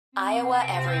Iowa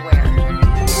Everywhere.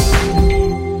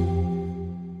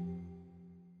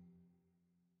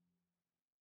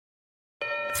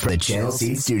 From the Channel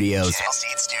Seed Studios.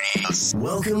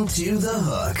 Welcome to The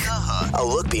Hook. A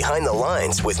look behind the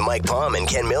lines with Mike Palm and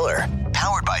Ken Miller.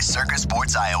 Powered by Circa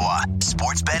Sports Iowa.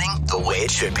 Sports betting the way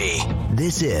it should be.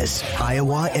 This is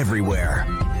Iowa Everywhere.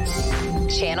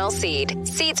 Channel Seed.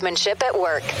 Seedsmanship at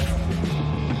work.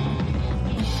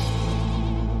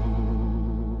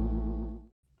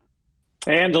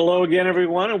 And hello again,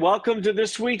 everyone, and welcome to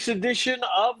this week's edition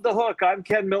of The Hook. I'm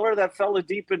Ken Miller, that fella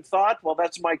deep in thought. Well,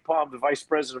 that's Mike Palm, the Vice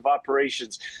President of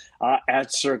Operations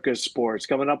at Circa Sports.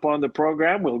 Coming up on the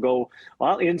program, we'll go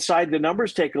inside the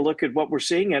numbers, take a look at what we're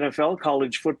seeing NFL,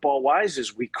 college football-wise,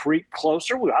 as we creep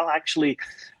closer. Well, actually,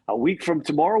 a week from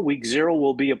tomorrow, week 0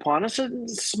 will be upon us. A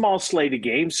small slate of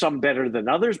games, some better than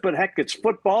others, but heck, it's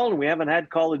football, and we haven't had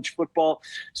college football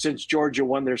since Georgia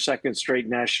won their second straight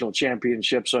national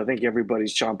championship, so I think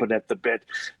everybody's chomping at the bit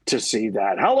to see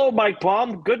that. Hello, Mike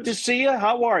Palm. Good to see you.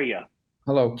 How are you?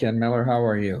 Hello, Ken Miller. How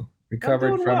are you?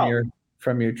 Recovered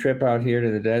from your trip out here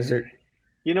to the desert?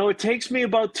 You know, it takes me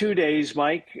about 2 days,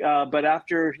 Mike. But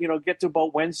after, get to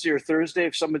about Wednesday or Thursday,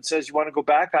 if someone says you want to go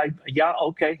back,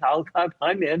 okay,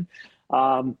 I'm in.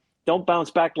 Don't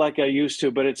bounce back like I used to,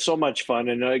 but it's so much fun.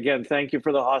 And again, thank you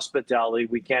for the hospitality.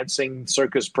 We can't sing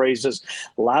Circus praises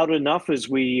loud enough as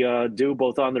we do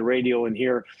both on the radio and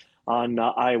here on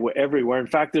Iowa Everywhere. In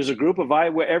fact, there's a group of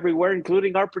Iowa Everywhere,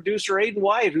 including our producer, Aiden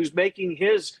Wyatt, who's making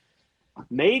his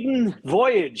maiden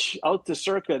voyage out to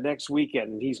Circa next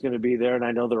weekend, and he's going to be there, and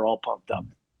I know they're all pumped up.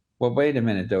 Well, wait a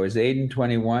minute, though. Is Aiden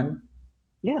 21?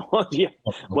 Yeah, yeah.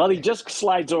 Well, he just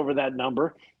slides over that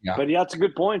number. Yeah. But that's a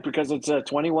good point because it's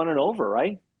 21 and over,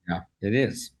 right? Yeah, it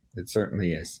is. It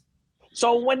certainly is.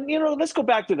 So when, let's go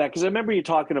back to that, because I remember you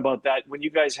talking about that when you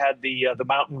guys had the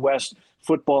Mountain West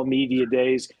football media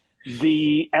days.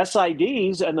 The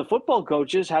SIDs and the football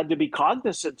coaches had to be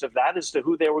cognizant of that as to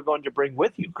who they were going to bring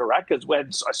with you, correct? Because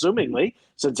assumingly,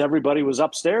 since everybody was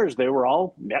upstairs, they were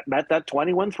all met that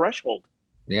 21 threshold.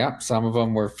 Yeah, some of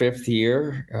them were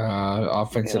fifth-year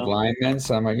offensive linemen.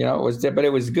 Some, but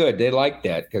it was good. They liked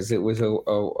that because it was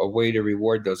a way to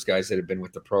reward those guys that have been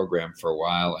with the program for a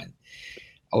while, and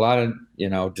a lot of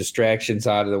distractions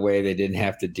out of the way they didn't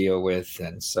have to deal with,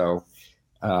 and so.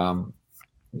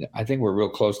 I think we're real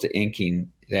close to inking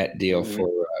that deal for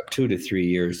 2 to 3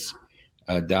 years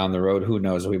down the road. Who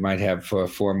knows? We might have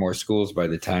 4 more schools by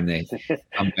the time they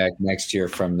come back next year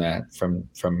from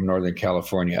Northern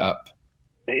California up.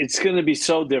 It's going to be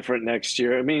so different next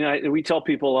year. I mean, we tell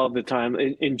people all the time,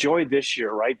 enjoy this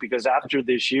year, right? Because after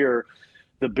this year,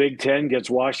 the Big Ten gets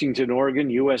Washington, Oregon,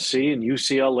 USC, and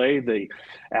UCLA.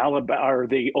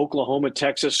 The Oklahoma,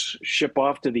 Texas ship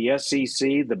off to the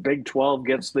SEC. The Big 12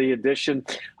 gets the addition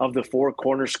of the 4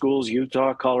 corner schools: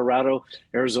 Utah, Colorado,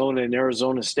 Arizona, and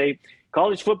Arizona State.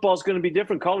 College football is going to be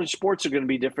different. College sports are going to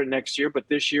be different next year, but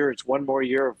this year it's one more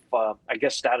year of,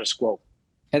 status quo.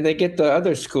 And they get the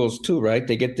other schools too, right?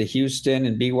 They get the Houston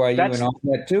and BYU and all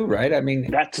that too, right? I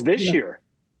mean, that's this year.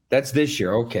 That's this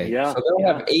year, okay. Yeah, so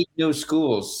they'll have 8 new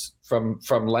schools from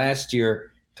last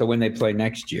year to when they play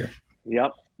next year.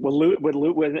 Yep,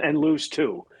 and lose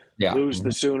 2. Yeah, lose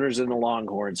the Sooners and the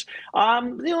Longhorns.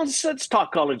 Let's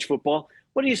talk college football.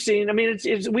 What are you seeing? I mean,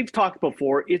 it's we've talked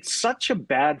before. It's such a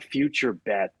bad future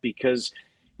bet because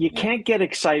you can't get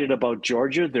excited about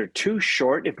Georgia. They're too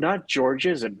short. If not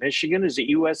Georgia, is it Michigan? Is it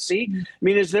USC? I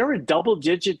mean, is there a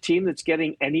double-digit team that's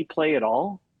getting any play at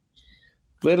all?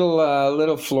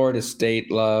 Little Florida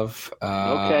State love.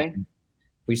 Okay.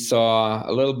 We saw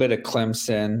a little bit of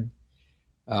Clemson.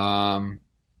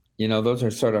 Those are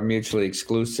sort of mutually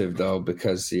exclusive though,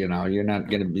 because you're not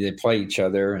going to be. They play each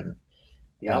other and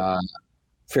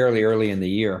fairly early in the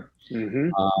year.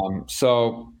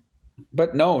 Mm-hmm.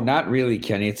 But no, not really,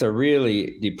 Kenny. It's a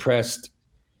really depressed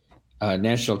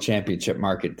national championship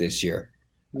market this year.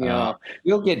 Yeah,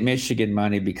 we'll get Michigan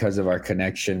money because of our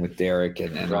connection with Derek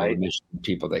and all the Michigan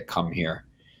people that come here.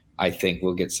 I think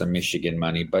we'll get some Michigan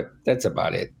money, but that's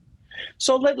about it.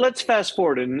 So let's fast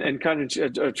forward and kind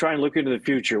of try and look into the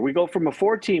future. We go from a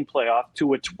 14 playoff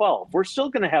to a 12. We're still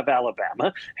going to have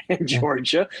Alabama and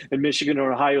Georgia and Michigan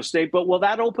or Ohio State, but will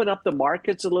that open up the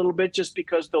markets a little bit just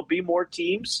because there'll be more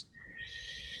teams?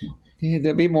 Yeah,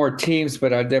 there'll be more teams, but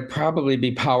there'll probably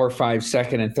be Power 5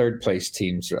 second and third place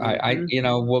teams.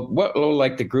 Mm-hmm. What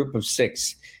like the group of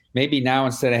 6? Maybe now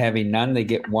instead of having none, they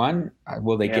get 1.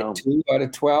 Will they get 2 out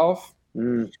of 12?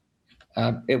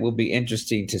 It will be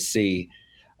interesting to see.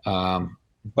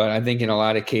 But I think in a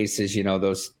lot of cases,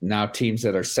 those now teams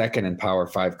that are second in Power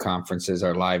 5 conferences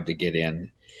are live to get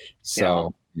in.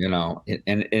 So And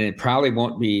it probably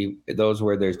won't be those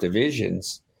where there's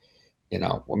divisions.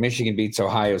 Well, Michigan beats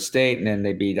Ohio State and then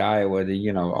they beat Iowa.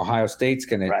 Ohio State's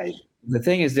going to. The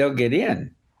thing is, they'll get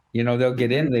in. They'll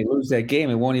get in. They lose that game.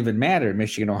 It won't even matter.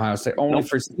 Michigan, Ohio State, only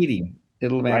for seeding.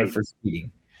 It'll matter for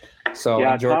seeding. So,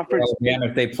 Georgia, Alabama,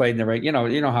 if they played in the right, you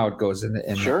know how it goes.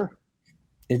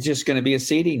 It's just going to be a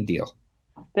seeding deal.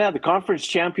 Yeah, the conference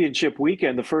championship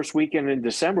weekend, the first weekend in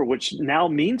December, which now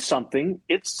means something.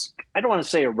 It's, I don't want to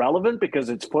say irrelevant because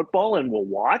it's football and we'll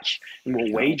watch and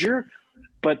we'll wager.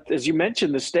 But as you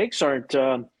mentioned, the stakes aren't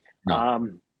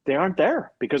they aren't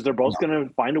there because they're both going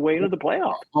to find a way into the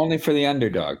playoff. Only for the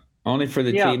underdog. Only for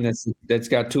the team that's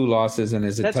got 2 losses and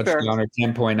is a touchdown or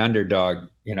 10-point underdog.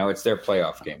 It's their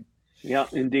playoff game. Yeah,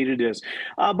 indeed it is.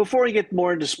 Before we get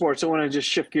more into sports, I want to just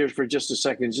shift gears for just a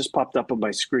second. It just popped up on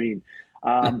my screen.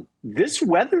 This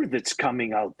weather that's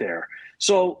coming out there.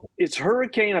 So it's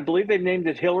hurricane. I believe they've named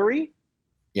it Hillary.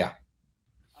 Yeah.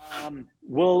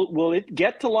 Will it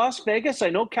get to Las Vegas?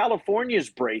 I know California's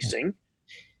bracing.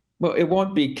 Well, it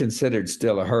won't be considered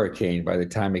still a hurricane by the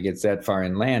time it gets that far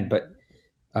inland, but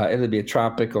it'll be a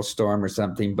tropical storm or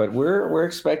something. But we're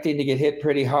expecting to get hit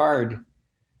pretty hard.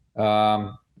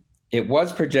 It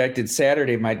was projected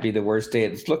Saturday might be the worst day.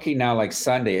 It's looking now like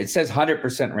Sunday. It says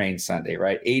 100% rain Sunday,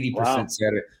 right? 80%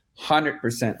 Saturday,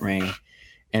 100% rain,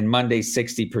 and Monday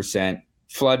 60%.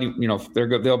 Flood,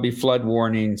 there'll be flood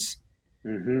warnings.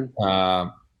 Mm-hmm.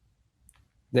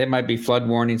 There might be flood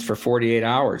warnings for 48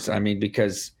 hours. I mean,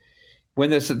 because when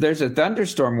there's a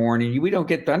thunderstorm warning, we don't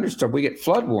get thunderstorm. We get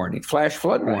flood warning, flash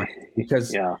flood warning,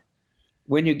 because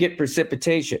when you get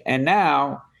precipitation. And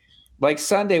now, like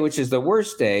Sunday, which is the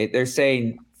worst day, they're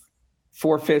saying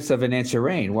 4/5 of an inch of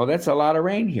rain. Well, that's a lot of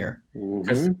rain here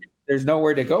because there's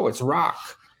nowhere to go. It's rock.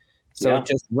 So it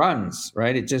just runs,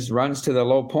 right? It just runs to the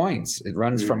low points. It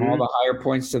runs from all the higher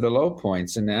points to the low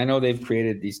points. And I know they've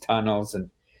created these tunnels and,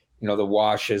 the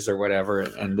washes or whatever,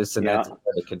 and this and that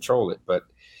to control it. But,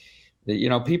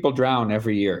 people drown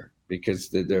every year because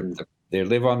they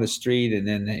live on the street. And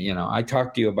then, I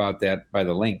talked to you about that by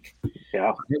the link.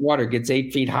 Yeah. The water gets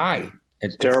 8 feet high.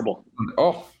 It's terrible.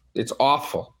 It's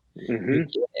awful. Mm-hmm.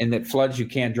 And it floods. You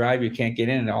can't drive. You can't get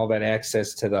in, and all that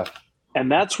access to the.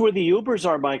 And that's where the Ubers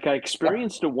are, Mike. I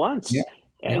experienced it once. Yeah.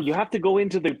 And you have to go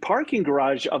into the parking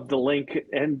garage of the link,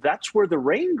 and that's where the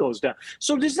rain goes down.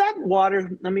 So does that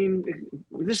water, I mean,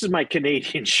 this is my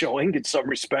Canadian showing in some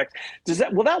respect.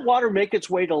 Will that water make its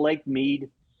way to Lake Mead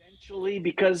eventually?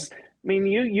 Because, I mean,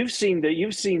 you've seen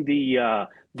the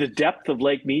depth of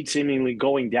Lake Mead seemingly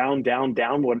going down.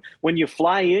 When you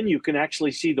fly in, you can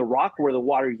actually see the rock where the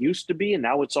water used to be, and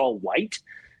now it's all white,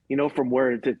 from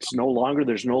where there's no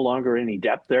longer any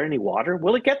depth there, any water.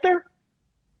 Will it get there?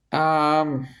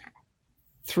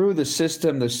 Through the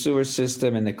system, the sewer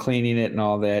system and the cleaning it and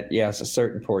all that, yes, a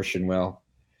certain portion will.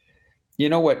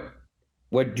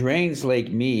 What drains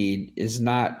Lake Mead is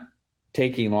not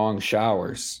taking long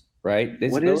showers, right?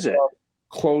 What is it?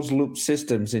 Closed loop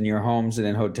systems in your homes and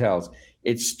in hotels.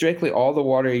 It's strictly all the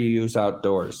water you use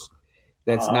outdoors.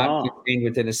 That's not contained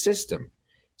within a system.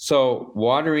 So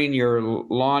watering your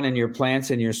lawn and your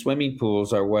plants and your swimming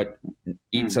pools are what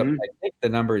eats up. I think the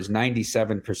number is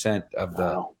 97% of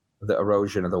the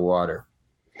erosion of the water.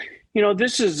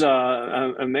 This is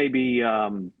maybe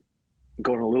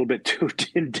going a little bit too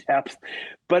in depth,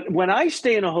 but when I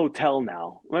stay in a hotel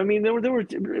now, I mean, there were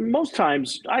most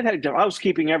times I had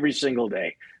housekeeping every single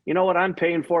day. You know what I'm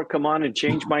paying for? Come on and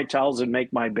change my towels and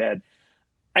make my bed.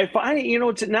 I find,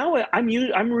 it's now I'm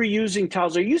reusing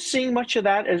towels. Are you seeing much of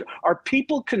that? Are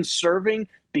people conserving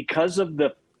because of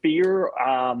the fear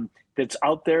that's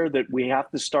out there that we have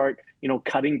to start,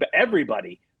 cutting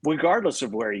everybody, regardless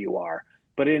of where you are?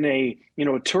 But in a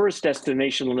tourist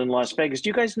destination in Las Vegas, do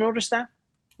you guys notice that?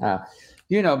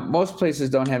 Most places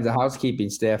don't have the housekeeping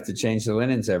staff to change the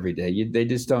linens every day. They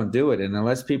just don't do it. And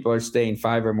unless people are staying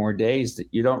 5 or more days,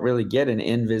 you don't really get an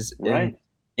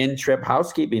in-trip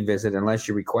housekeeping visit unless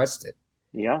you request it.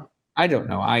 Yeah. I don't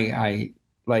know. I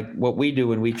like what we do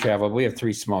when we travel. We have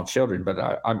 3 small children, but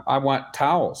I want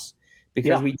towels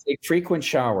because we take frequent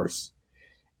showers.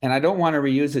 And I don't want to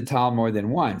reuse a towel more than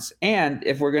once. And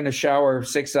if we're going to shower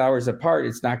 6 hours apart,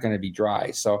 it's not going to be dry.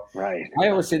 So I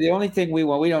always say the only thing we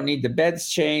want, we don't need the beds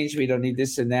changed. We don't need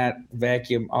this and that,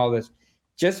 vacuum, all this.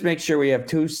 Just make sure we have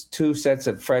two sets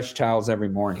of fresh towels every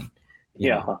morning.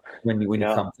 When you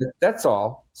come. That's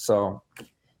all. So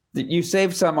you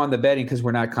save some on the bedding because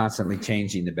we're not constantly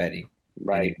changing the bedding.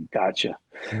 Right. Gotcha.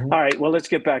 Mm-hmm. All right. Well, let's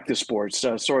get back to sports.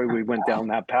 Sorry we went down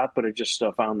that path, but I just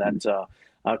found that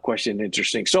question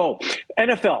interesting. So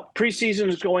NFL preseason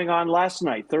is going on last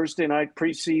night, Thursday night,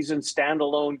 preseason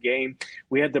standalone game.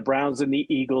 We had the Browns and the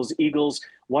Eagles. Eagles,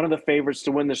 one of the favorites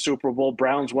to win the Super Bowl.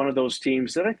 Browns, one of those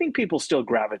teams that I think people still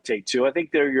gravitate to. I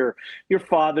think they're your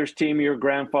father's team, your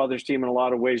grandfather's team in a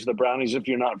lot of ways, the Brownies, if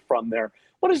you're not from there.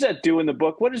 What does that do in the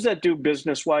book? What does that do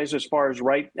business-wise as far as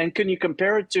right? And can you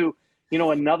compare it to,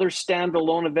 another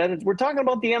standalone event? We're talking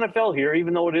about the NFL here,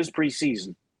 even though it is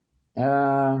preseason.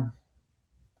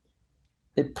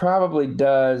 It probably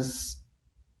does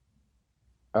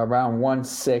around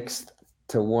 1/6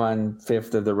 to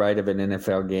 1/5 of the right of an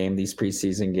NFL game, these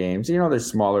preseason games. There's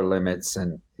smaller limits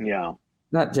and then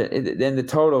the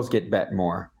totals get bet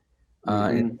more.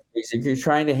 If you're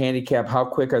trying to handicap how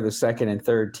quick are the second and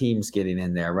third teams getting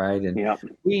in there, right? And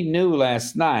we knew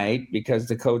last night because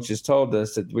the coaches told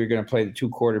us that we're going to play the two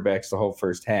quarterbacks the whole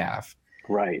first half.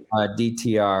 Right.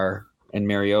 DTR and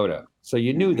Mariota. So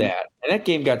you knew that. And that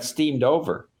game got steamed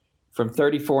over from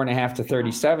 34.5 to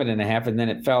 37.5, and then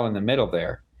it fell in the middle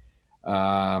there.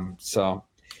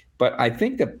 But I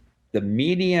think the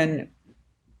median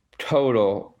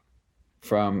total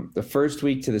from the first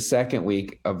week to the second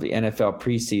week of the NFL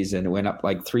preseason went up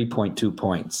like 3.2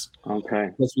 points. Okay.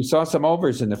 Because we saw some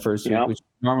overs in the first week, which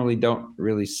we normally don't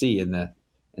really see in the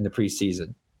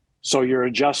preseason. So you're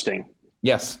adjusting.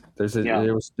 Yes,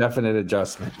 there was definite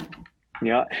adjustment.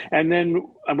 Yeah. And then,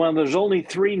 there's only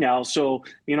 3 now. So,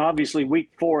 obviously week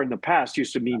 4 in the past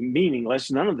used to be meaningless.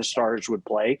 None of the stars would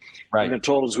play. Right. And the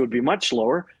totals would be much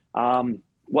lower.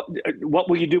 What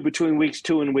will you do between weeks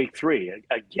 2 and week 3?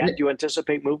 Again, do you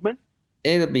anticipate movement?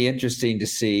 It'll be interesting to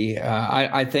see.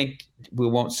 I think we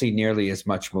won't see nearly as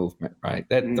much movement, right?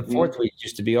 The fourth week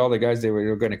used to be all the guys they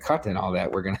were going to cut and all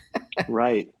that. We're going to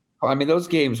right. I mean, those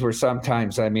games were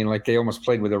sometimes, like they almost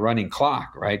played with a running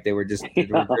clock, right? They were just they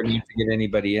were going to get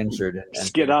anybody injured.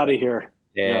 Just get out of here.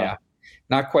 Yeah.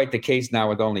 Not quite the case now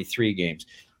with only 3 games.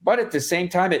 But at the same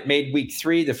time, it made week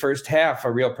 3, the first half,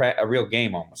 a real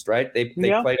game almost, right? They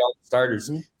played all the starters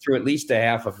through at least a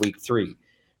half of week 3.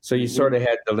 So you sort of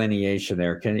had delineation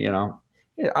there.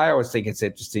 I always think it's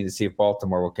interesting to see if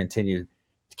Baltimore will continue to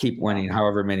keep winning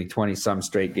however many 20-some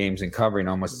straight games and covering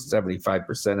almost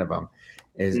 75% of them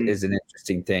is an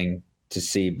interesting thing to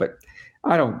see. But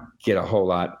I don't get a whole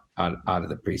lot out of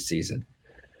the preseason.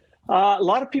 A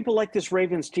lot of people like this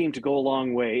Ravens team to go a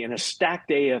long way in a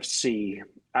stacked AFC,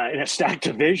 in a stacked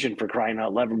division, for crying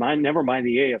out loud. Never mind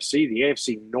the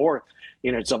AFC North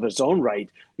in its own right.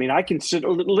 I mean, I can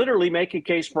literally make a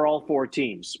case for all 4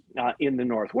 teams in the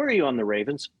North. Where are you on the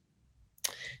Ravens?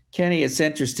 Kenny, it's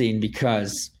interesting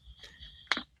because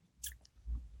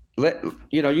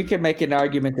you can make an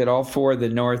argument that all 4 of the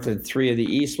North and 3 of the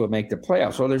East will make the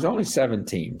playoffs. Well, there's only 7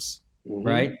 teams,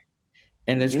 right?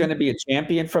 And there's going to be a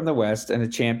champion from the West and a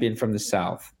champion from the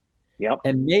South. Yep.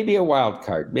 And maybe a wild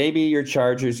card. Maybe your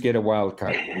Chargers get a wild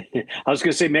card. I was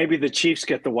going to say maybe the Chiefs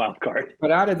get the wild card.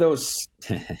 But out of those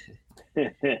 7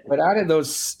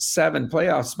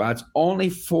 playoff spots, only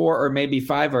 4 or maybe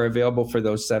 5 are available for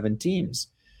those 7 teams.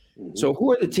 So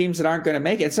who are the teams that aren't going to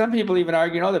make it? Some people even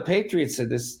argue, the Patriots said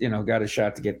this, got a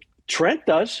shot to get. Trent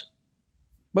does.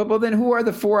 But then who are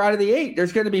the 4 out of the 8?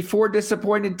 There's going to be 4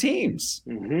 disappointed teams.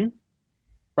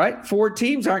 Right? 4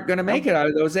 teams aren't going to make it out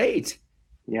of those 8.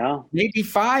 Yeah. Maybe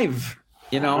 5,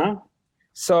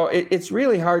 So it's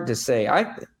really hard to say. I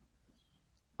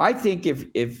think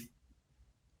if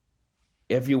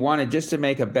you wanted just to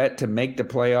make a bet to make the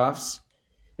playoffs,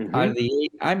 out of the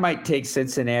 8, I might take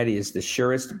Cincinnati as the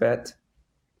surest bet.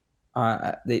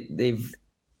 They've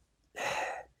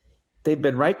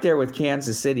been right there with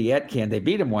Kansas City at They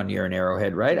beat them one year in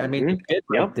Arrowhead, right? I mean,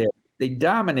 they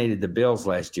dominated the Bills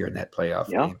last year in that playoff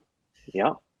game.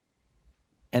 Yeah.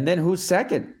 And then who's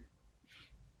second?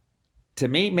 To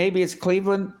me, maybe it's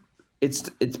Cleveland. It's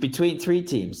between 3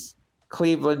 teams: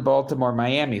 Cleveland, Baltimore,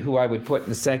 Miami, who I would put in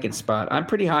the second spot. I'm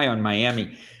pretty high on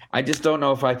Miami. I just don't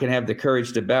know if I can have the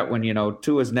courage to bet when,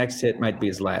 Tua's next hit might be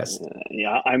his last.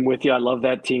 Yeah, I'm with you. I love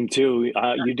that team too.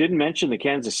 You didn't mention the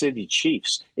Kansas City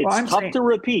Chiefs. It's tough to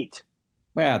repeat.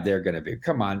 Well, they're going to be.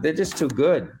 Come on. They're just too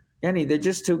good. Kenny, they're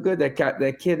just too good.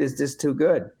 That kid is just too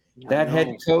good. That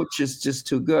head coach is just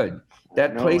too good.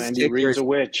 That place kicker is a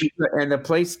witch. And the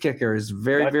place kicker is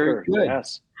very, very good.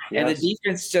 Yes. And the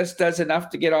defense just does enough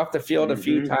to get off the field a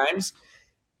few times.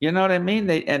 You know what I mean?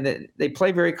 They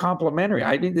play very complimentary.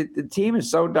 I mean, the team is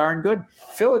so darn good.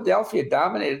 Philadelphia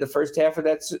dominated the first half of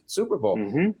that Super Bowl.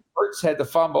 Hurts had the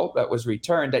fumble that was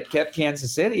returned that kept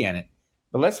Kansas City in it.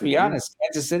 But let's be honest,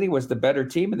 Kansas City was the better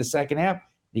team in the second half.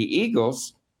 The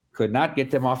Eagles could not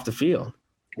get them off the field.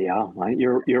 Yeah,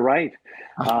 you're right.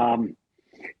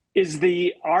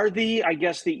 I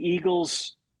guess the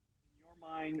Eagles, in your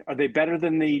mind, are they better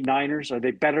than the Niners? Are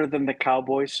they better than the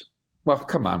Cowboys? Well,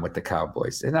 come on with the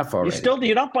Cowboys. Enough already.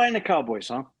 You're not buying the Cowboys,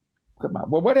 huh? Come on.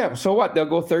 Well, whatever. So what? They'll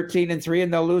go 13-3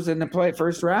 and they'll lose in the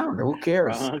first round. Who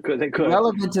cares? They could.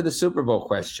 Relevant to the Super Bowl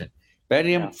question.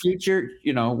 Betting future,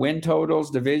 win totals,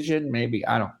 division, maybe.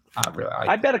 I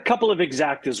bet a couple of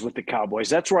exactas with the Cowboys.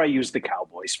 That's where I use the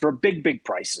Cowboys for big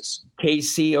prices.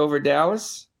 KC over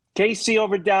Dallas? KC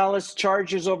over Dallas,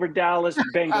 Chargers over Dallas,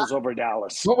 Bengals over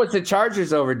Dallas. What was the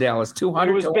Chargers over Dallas? 200?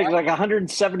 It was big, like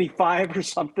 175 or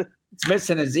something. It's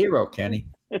missing a zero, Kenny.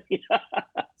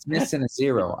 It's missing a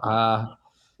zero.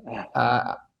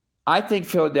 I think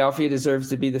Philadelphia deserves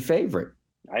to be the favorite.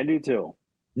 I do too.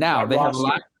 Now they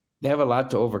have a lot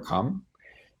to overcome.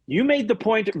 You made the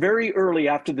point very early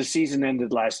after the season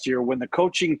ended last year when the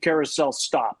coaching carousel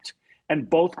stopped and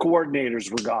both coordinators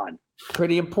were gone.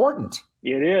 Pretty important.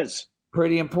 It is.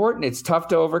 Pretty important. It's tough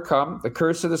to overcome. The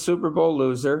curse of the Super Bowl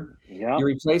loser. Yeah. You're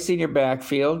replacing your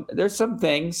backfield. There's some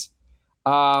things.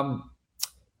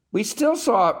 We still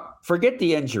saw, forget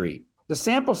the injury. The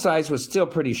sample size was still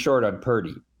pretty short on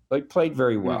Purdy. He played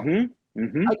very well. Mm-hmm.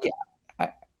 Mm-hmm.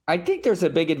 I think there's a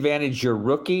big advantage your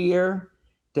rookie year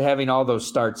to having all those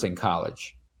starts in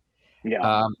college.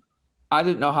 Yeah. I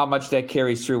don't know how much that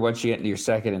carries through once you get into your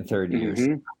second and third years.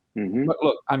 Mm-hmm. But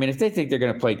look, I mean, if they think they're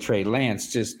going to play Trey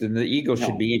Lance, then the Eagles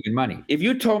should be even money. If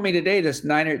you told me today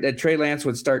that Trey Lance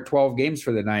would start 12 games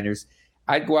for the Niners,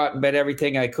 I'd go out and bet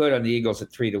everything I could on the Eagles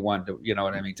at 3-1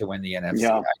 to win the NFC.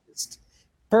 Yeah.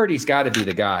 Purdy's got to be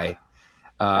the guy.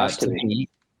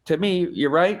 To me,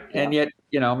 you're right. Yeah. And yet,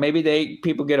 maybe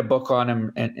people get a book on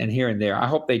him and here and there. I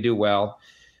hope they do well.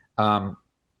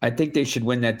 I think they should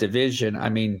win that division. I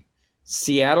mean,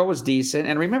 Seattle was decent.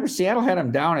 And remember, Seattle had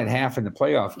them down at half in the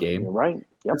playoff game. You're right. Yep.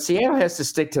 But Seattle has to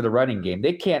stick to the running game.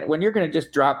 They can't – when you're going to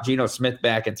just drop Geno Smith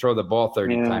back and throw the ball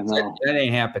 30 times, that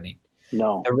ain't happening.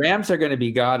 No. The Rams are going to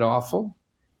be god-awful.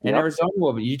 And Arizona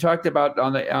will be. You talked about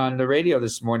on the radio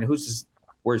this morning, who's the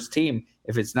worst team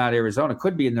if it's not Arizona?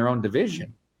 Could be in their own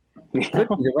division. It could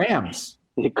be the Rams.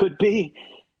 It could be.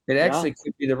 It actually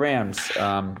could be the Rams.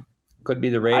 Could be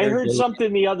the Raiders. I heard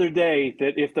something the other day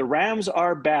that if the Rams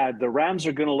are bad, the Rams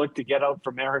are going to look to get out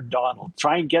from Aaron Donald.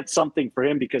 Try and get something for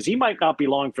him because he might not be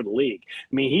long for the league.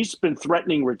 I mean, he's been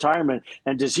threatening retirement.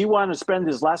 And does he want to spend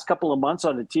his last couple of months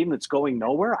on a team that's going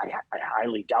nowhere? I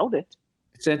highly doubt it.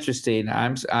 It's interesting.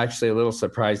 I'm actually a little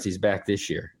surprised he's back this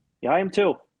year. Yeah, I am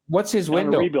too. What's his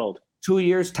window? Rebuild. 2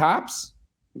 years tops?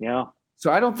 Yeah.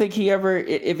 So I don't think he ever,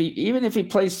 even if he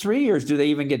plays 3 years, do they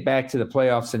even get back to the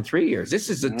playoffs in 3 years?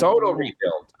 This is a total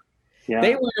rebuild. Yeah.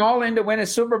 They went all in to win a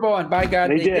Super Bowl, and by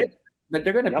God, they did. But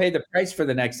they're going to pay the price for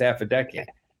the next half a decade.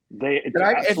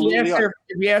 If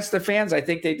you ask the fans, I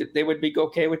think they would be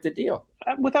okay with the deal.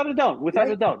 Without a doubt.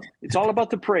 It's all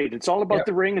about the parade. It's all about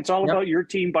the ring. It's all about your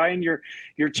team buying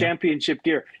your championship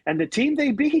gear. And the team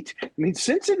they beat, I mean,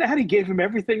 Cincinnati gave them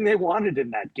everything they wanted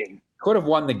in that game. Could have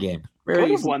won the game.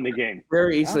 Very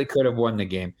easily could have won the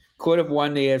game. Could have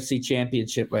won the AFC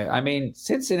Championship. I mean,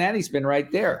 Cincinnati's been right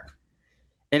there.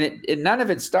 And none of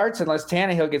it starts unless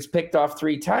Tannehill gets picked off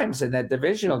 3 times in that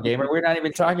divisional game. And we're not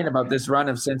even talking about this run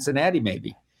of Cincinnati,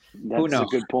 maybe. Who knows?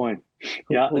 That's a good point.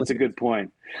 Yeah, that's a good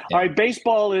point. Yeah. All right,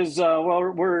 baseball is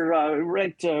we're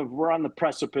on the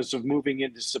precipice of moving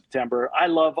into September. I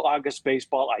love August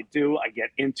baseball. I do. I get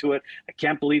into it. I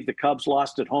can't believe the Cubs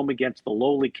lost at home against the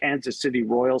lowly Kansas City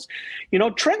Royals.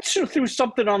 Trent threw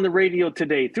something on the radio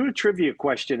today, threw a trivia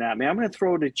question at me. I'm going to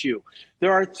throw it at you.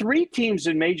 There are 3 teams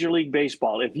in Major League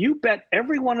Baseball. If you bet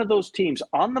every one of those teams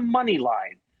on the money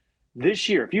line this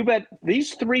year, if you bet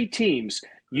these 3 teams,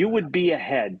 you would be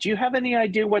ahead. Do you have any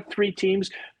idea what 3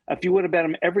 teams, if you would have bet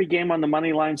them every game on the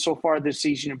money line so far this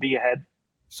season, would be ahead?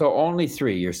 So only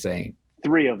 3, you're saying?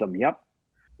 3 of them, yep.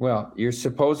 Well, you're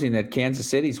supposing that Kansas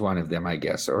City's one of them, I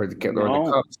guess, or the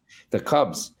Cubs. The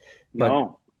Cubs. But,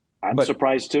 I'm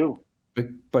surprised too.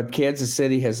 But Kansas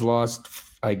City has lost,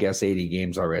 I guess, 80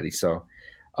 games already. So,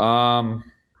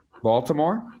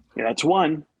 Baltimore? Yeah, that's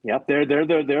one. Yep, they're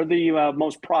the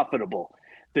most profitable.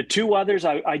 The 2 others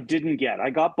I didn't get. I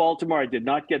got Baltimore. I did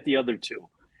not get the other 2.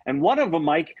 And one of them,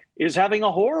 Mike, is having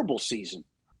a horrible season.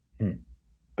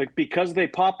 But because they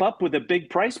pop up with a big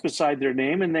price beside their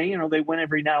name and they win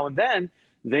every now and then,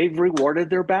 they've rewarded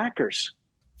their backers.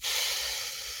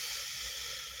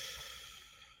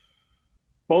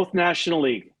 Both National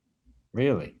League.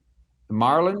 Really? The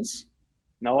Marlins?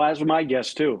 No, that was my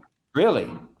guess too. Really?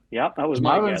 Yep, that was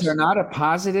my guess. Marlins are not a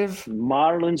positive?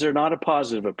 Marlins are not a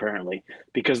positive, apparently,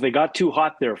 because they got too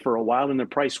hot there for a while and the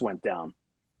price went down.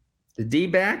 The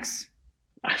D-backs?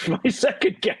 My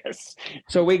second guess.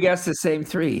 So we guessed the same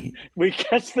three. We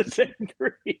guessed the same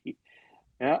three.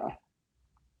 Yeah.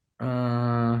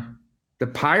 The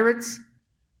Pirates?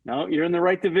 No, you're in the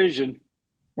right division.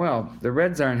 Well, the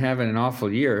Reds aren't having an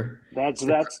awful year. That's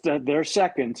their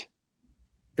second.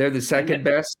 They're the second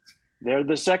best? They're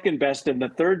the second best, and the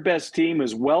third best team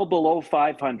is well below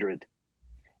 500. In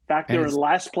fact, they're in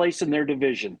last place in their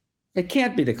division. It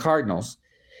can't be the Cardinals.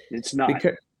 It's not.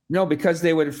 Because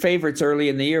they were favorites early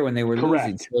in the year when they were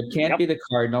losing. So it can't be the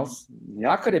Cardinals. Yep.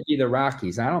 How could it be the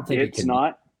Rockies? I don't think it's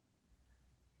not.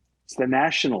 It's the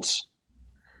Nationals.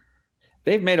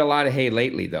 They've made a lot of hay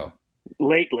lately, though.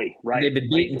 Lately, right. They've been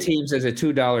beating teams as a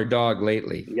 $2 dog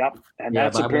lately. Yep. And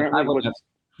that's apparently what if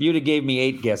you'd have gave me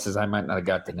 8 guesses, I might not have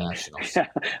got the Nationals.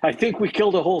 I think we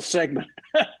killed a whole segment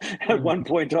at one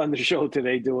point on the show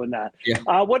today doing that. Yeah.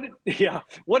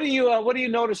 What do you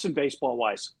notice in baseball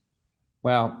wise?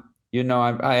 Well,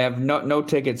 I have no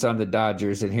tickets on the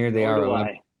Dodgers, and here they are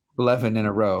 11 in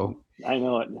a row. I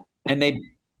know it. And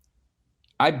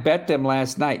I bet them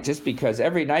last night just because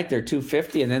every night they're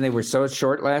 250, and then they were so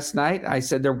short last night. I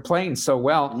said they're playing so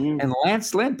well, and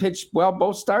Lance Lynn pitched well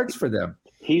both starts for them.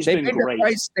 He's been great.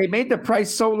 They made the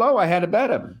price so low, I had to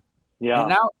bet him.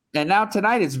 Yeah. And now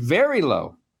tonight it's very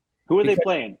low. Who are they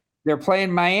playing? They're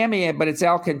playing Miami, but it's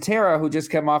Alcantara who just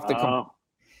come off the.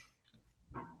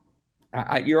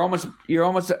 You're almost,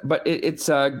 but it's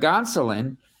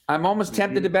Gonsolin. I'm almost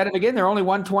tempted to bet him again. They're only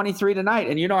 123 tonight,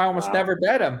 and I almost never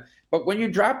bet them. But when you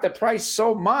drop the price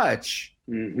so much,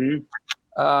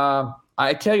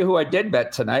 I tell you who I did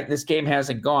bet tonight. This game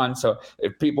hasn't gone, so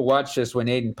if people watch this when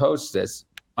Aiden posts this,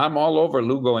 I'm all over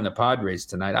Lugo and the Padres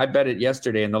tonight. I bet it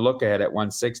yesterday in the look ahead at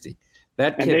 160.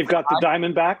 And they've got the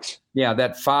Diamondbacks? Yeah,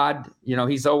 that Fod,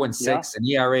 he's 0-6 and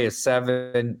ERA is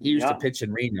 7. He used to pitch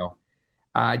in Reno.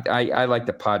 I like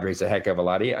the Padres a heck of a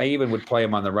lot. I even would play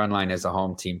them on the run line as a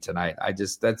home team tonight.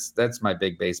 That's my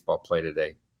big baseball play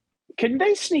today. Can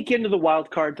they sneak into the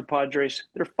wild card, the Padres?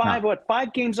 They're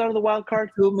 5 games out of the wild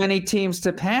card? Too many teams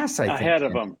to pass, I think. Ahead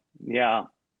of them, yeah.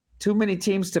 Too many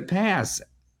teams to pass.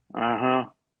 Uh-huh.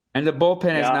 And the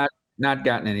bullpen has not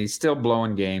gotten any. He's still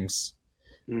blowing games,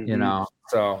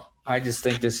 So I just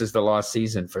think this is the lost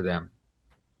season for them.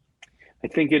 I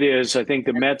think it is. I think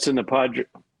the Mets and the Padres.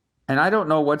 And I don't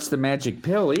know what's the magic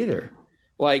pill either.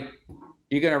 Like,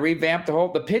 you're going to revamp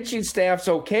the pitching staff's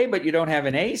okay, but you don't have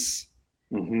an ace.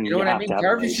 Mm-hmm. You know what I mean?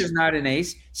 Darvish is not an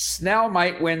ace. Snell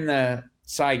might win the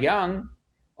Cy Young,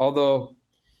 although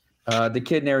the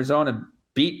kid in Arizona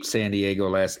beat San Diego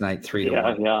last night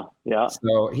 3-1. Yeah.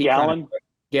 So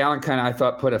Gallen kind of, I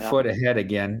thought, put a foot ahead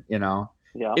again, Yeah.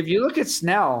 If you look at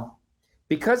Snell,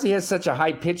 because he has such a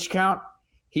high pitch count,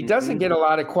 he doesn't get a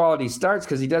lot of quality starts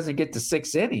because he doesn't get to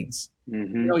 6 innings.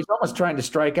 Mm-hmm. He's almost trying to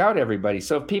strike out everybody.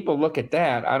 So if people look at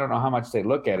that, I don't know how much they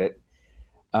look at it.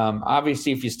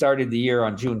 Obviously, if you started the year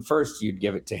on June 1st, you'd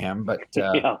give it to him. But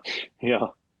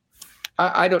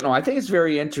I don't know. I think it's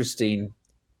very interesting.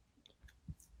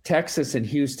 Texas and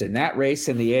Houston, that race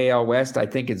in the AL West, I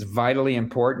think it's vitally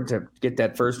important to get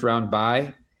that first round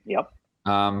bye. Yep.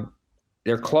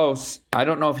 They're close. I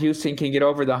don't know if Houston can get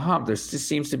over the hump. There just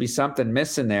seems to be something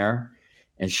missing there.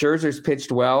 And Scherzer's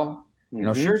pitched well.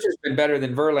 Scherzer's been better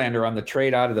than Verlander on the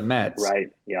trade out of the Mets. Right,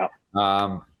 yeah.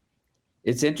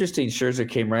 It's interesting. Scherzer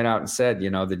came right out and said, the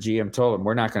GM told him,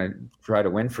 we're not going to try to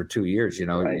win for 2 years.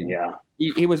 Right, yeah.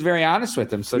 He was very honest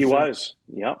with him. So he was,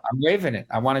 yeah. I'm waving it.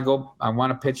 I want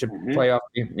to pitch a playoff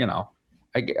game,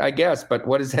 I guess, but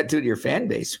what does that do to your fan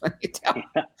base when you tell them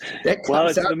that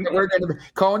comes out that we're going to?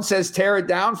 Cohen says tear it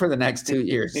down for the next 2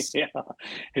 years. Yeah.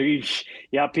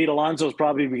 Pete Alonso's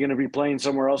probably going to be playing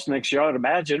somewhere else next year, I would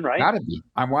imagine, right? Gotta be.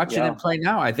 I'm watching him play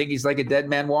now. I think he's like a dead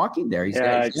man walking there.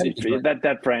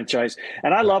 That franchise,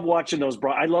 and I love watching those.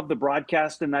 I love the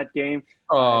broadcast in that game.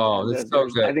 Oh, that's so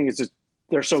good. I think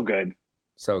they're so good.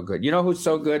 So good. You know who's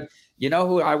so good? You know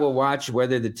who I will watch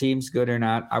whether the team's good or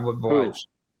not? I would watch.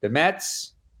 The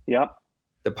Mets,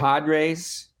 the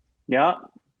Padres,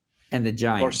 and the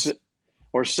Giants.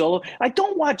 Or Solo. I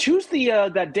don't watch. Who's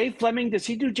that Dave Fleming? Does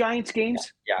he do Giants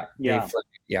games? Yeah. Dave Fleming,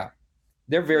 yeah.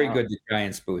 They're very good, the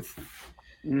Giants booth.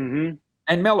 Mm-hmm.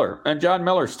 And Miller. And John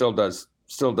Miller still does.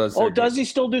 Oh, does he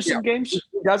still do some games? He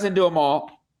doesn't do them all.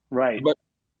 Right.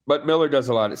 But Miller does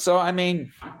a lot. So, I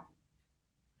mean,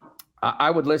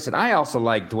 I would listen. I also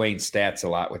like Dwayne Stats a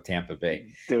lot with Tampa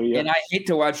Bay. Do you? And I hate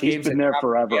to watch games. He's been there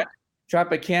forever. Yeah.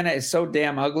 Tropicana is so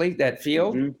damn ugly, that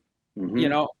field,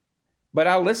 But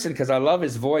I'll listen because I love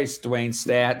his voice, Dwayne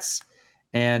Stats.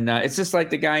 And it's just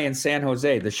like the guy in San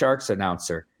Jose, the Sharks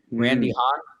announcer, Randy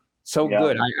Hahn. So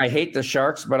good. I hate the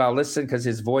Sharks, but I'll listen because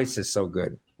his voice is so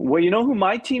good. Well, you know who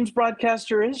my team's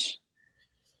broadcaster is?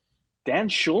 Dan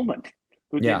Schulman,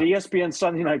 who did ESPN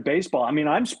Sunday Night Baseball. I mean,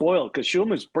 I'm spoiled because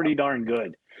Schulman's pretty darn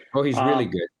good. Oh, he's really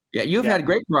good. Yeah, you've had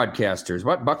great broadcasters.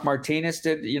 What Buck Martinez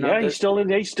did, Yeah, he's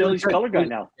color guy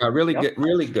now. Really good,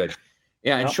 really good.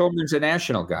 Yeah, and Schulman's a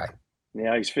national guy.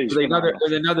 Yeah, he's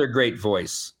with another great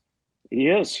voice. He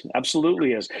is,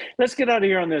 absolutely is. Let's get out of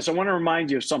here on this. I want to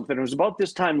remind you of something. It was about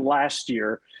this time last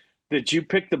year that you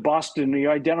picked you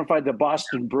identified the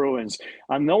Boston Bruins.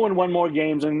 No one won more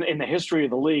games in the history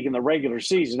of the league in the regular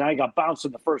season. I got bounced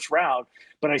in the first round,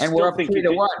 but we're up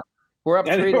 3-1. We're up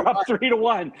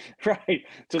 3-1, right,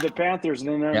 to the Panthers,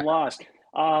 and then lost.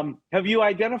 Have you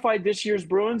identified this year's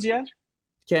Bruins yet?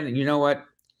 Ken, you know what?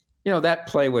 That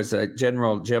play was a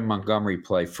General Jim Montgomery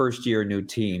play, first year, new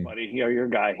team. Buddy, your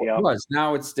guy. Yeah. It was.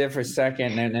 Now it's different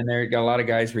second, and there got a lot of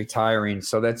guys retiring.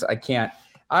 So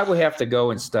I will have to go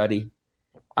and study.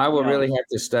 I will really have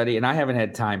to study, and I haven't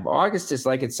had time. August is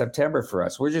like it's September for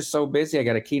us. We're just so busy. I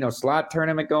got a Keno slot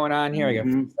tournament going on here. I got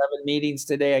 7 meetings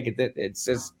today. It's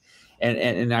just,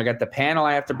 and I got the panel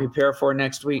I have to prepare for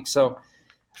next week. So,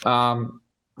 I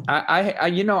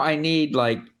need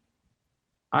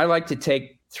I like to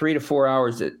take 3 to 4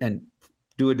 hours and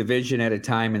do a division at a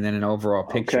time and then an overall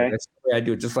picture. Okay. That's the way I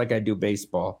do it, just like I do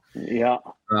baseball. Yeah.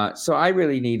 So I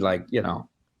really need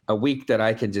a week that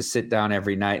I can just sit down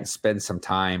every night and spend some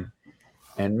time.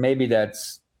 And maybe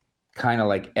that's kind of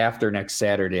like after next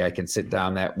Saturday, I can sit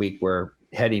down that week where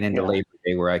heading into Labor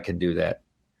Day where I can do that.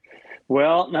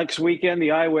 Well, next weekend,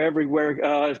 the Iowa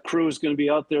Everywhere crew is going to be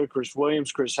out there. Chris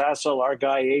Williams, Chris Hassel, our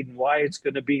guy Aiden Wyatt's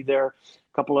going to be there.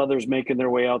 A couple others making their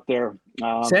way out there.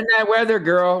 Send that weather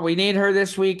girl. We need her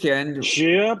this weekend.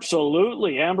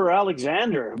 Absolutely. Amber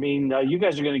Alexander. I mean, you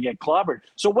guys are going to get clobbered.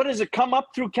 So what does it come up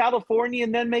through California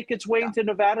and then make its way into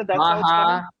Nevada? That's how it's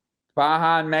going?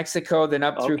 Baja and Mexico, then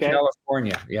up through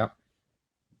California. Yep.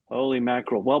 Holy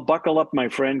mackerel. Well, buckle up, my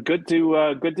friend. Good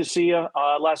to see you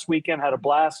last weekend. Had a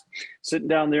blast sitting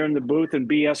down there in the booth and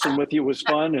BSing with you was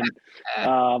fun. And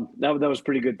that was a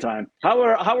pretty good time. How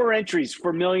are entries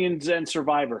for Millions and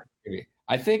Survivor?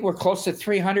 I think we're close to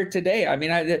 300 today. I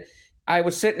mean, I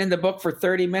was sitting in the book for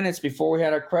 30 minutes before we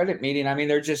had our credit meeting. I mean,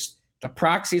 they're just, the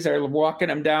proxies are walking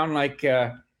them down like,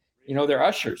 they're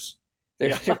ushers.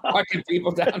 They're walking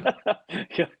people down.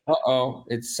 Uh-oh.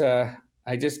 It's,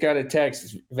 I just got a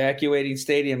text, evacuating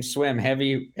stadium swim,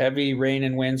 heavy rain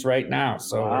and winds right now.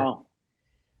 So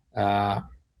my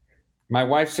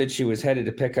wife said she was headed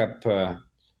to pick up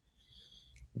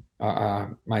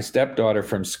my stepdaughter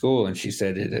from school, and she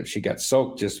said if she got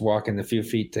soaked just walking the few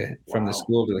feet from the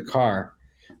school to the car.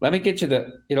 Let me get you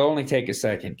it'll only take a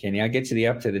second, Kenny. I'll get you the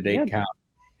up-to-the-date count.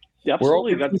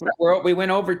 Absolutely. We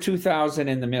went over 2,000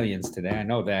 in the millions today. I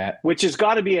know that. Which has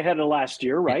got to be ahead of last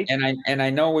year, right? And I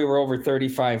know we were over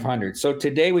 3,500. So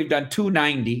today we've done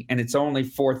 290, and it's only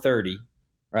 430,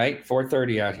 right?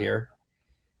 430 out here.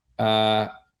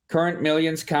 Current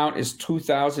millions count is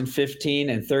 2,015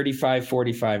 and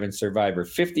 3,545 in Survivor,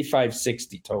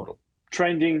 5,560 total.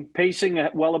 Pacing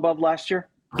well above last year?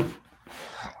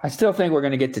 I still think we're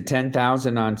going to get to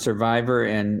 10,000 on Survivor,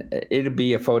 and it'll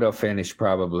be a photo finish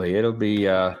probably. It'll be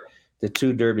the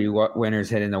two Derby winners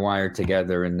hitting the wire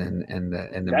together, and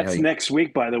the that's million. Next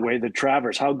week, by the way. The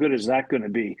Travers. How good is that going to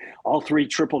be? All 3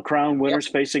 Triple Crown winners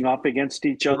facing off against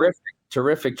each other.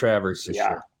 Terrific Travers this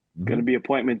year. Going to be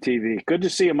appointment TV. Good to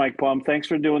see you, Mike Palm. Thanks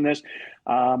for doing this.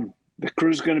 The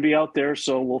crew's going to be out there,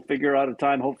 so we'll figure out a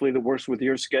time, hopefully, that works with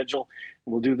your schedule.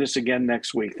 We'll do this again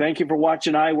next week. Thank you for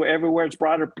watching Iowa Everywhere. It's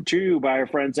brought to you by our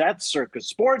friends at Circa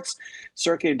Sports.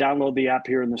 Circa, download the app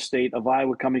here in the state of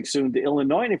Iowa, coming soon to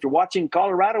Illinois. And if you're watching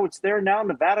Colorado, it's there now,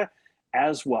 Nevada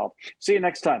as well. See you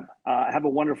next time. Have a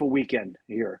wonderful weekend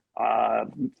here.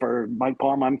 For Mike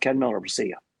Palm, I'm Ken Miller. We'll see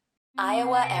you.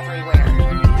 Iowa Everywhere.